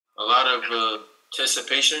a lot of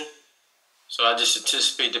anticipation. So I just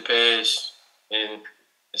anticipate the pass, and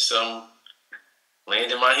some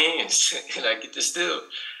land in my hands, and I get the steal.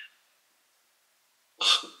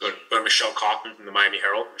 Go to Michelle Kaufman from the Miami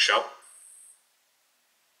Herald. Michelle?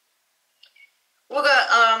 Wooga,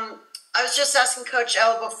 I was just asking Coach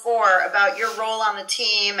L before about your role on the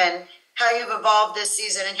team and how you've evolved this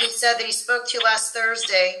season, and he said that he spoke to you last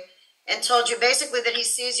Thursday and told you basically that he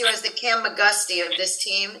sees you as the Cam McGusty of this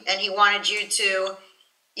team, and he wanted you to,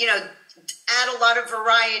 add a lot of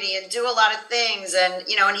variety and do a lot of things, and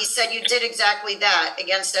he said you did exactly that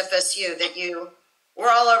against FSU, that you were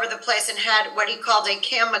all over the place and had what he called a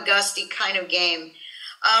Cam McGusty kind of game.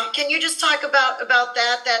 Can you just talk about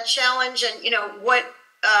that challenge, and what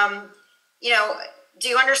do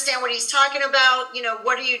you understand what he's talking about?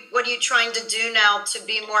 What are you trying to do now to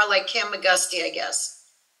be more like Cam McGusty, I guess?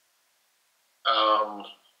 I'm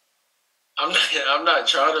not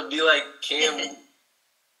trying to be like Cam,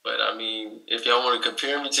 but I mean, if y'all want to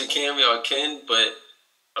compare me to Cam, y'all can. But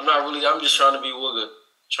I'm just trying to be Wooga,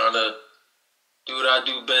 trying to do what I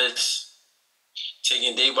do best,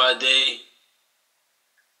 taking day by day.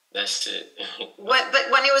 That's it. But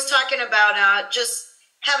when he was talking about just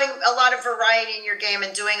having a lot of variety in your game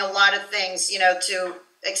and doing a lot of things, to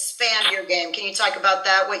expand your game, can you talk about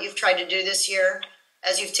that? What you've tried to do this year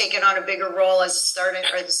as you've taken on a bigger role as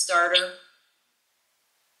the starter?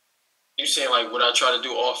 You saying like what I try to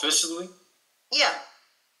do offensively? Yeah.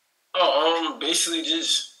 Oh, basically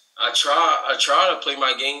just I try to play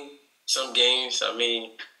my game. Some games, I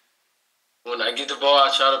mean, when I get the ball,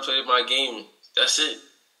 I try to play my game. That's it.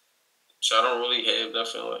 So I don't really have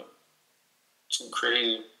nothing like too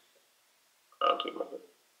crazy. I play my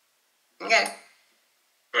game. Okay.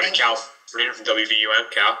 Go to Cal Freedom from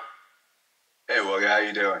WVUM. Cal. Hey, Wooga, how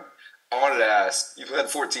you doing? I wanted to ask, you had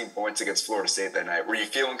 14 points against Florida State that night. Were you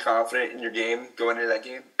feeling confident in your game going into that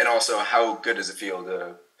game? And also, how good does it feel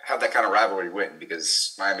to have that kind of rivalry win?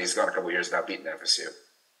 Because Miami's gone a couple of years without beating FSU.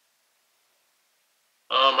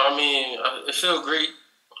 I mean, it feels great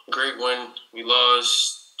when we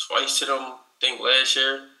lost twice to them, I think, last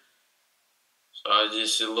year. So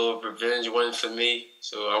just a little revenge win for me.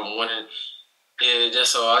 So I'm wanting,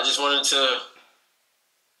 that's all. I just wanted to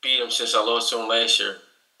beat them since I lost to them last year.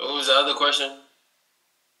 What was the other question?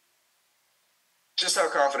 Just how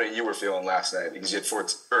confident you were feeling last night because you had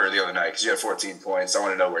the other night because you had 14 points. I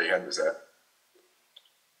want to know where your head was at.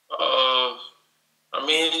 I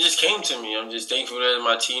mean, it just came to me. I'm just thankful that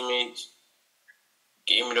my teammates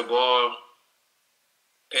gave me the ball,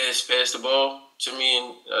 passed the ball to me,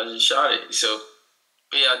 and I just shot it. So,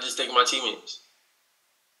 but yeah, I just thank my teammates.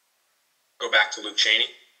 Go back to Luke Chaney.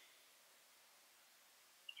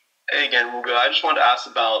 Hey again, Wooga. I just wanted to ask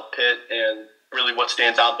about Pitt and really what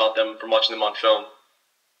stands out about them from watching them on film.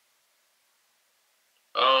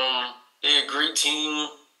 They're a great team.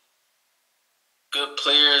 Good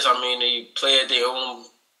players. I mean, they play at their own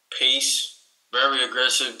pace. Very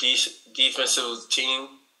aggressive defensive team.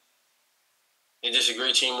 They're just a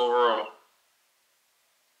great team overall.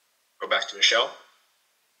 Go back to Michelle.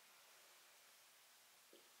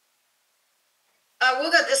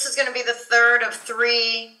 Wooga, this is going to be the third of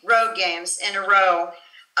 3 road games in a row.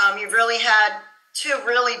 You've really had 2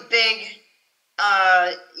 really big,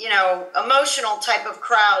 emotional type of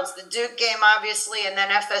crowds. The Duke game, obviously, and then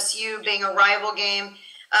FSU being a rival game.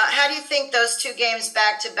 How do you think those 2 games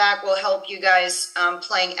back-to-back will help you guys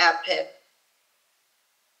playing at Pitt?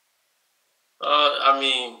 I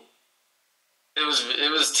mean,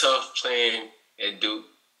 it was tough playing at Duke.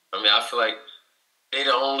 I mean, I feel like they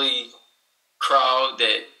the only crowd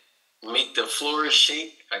that make the floor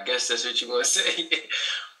shake. I guess that's what you want to say.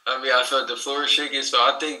 I mean, I felt the floor shaking, so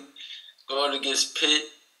I think going against Pitt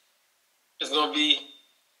is going to be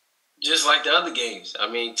just like the other games. I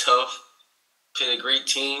mean, tough. Pitt, a great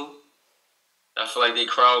team. I feel like their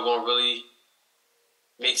crowd going to really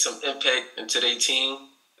make some impact into their team.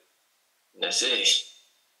 And that's it.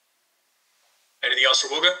 Anything else for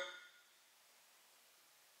Wooga?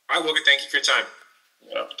 All right, Wooga, thank you for your time.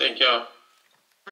 Yeah, thank y'all.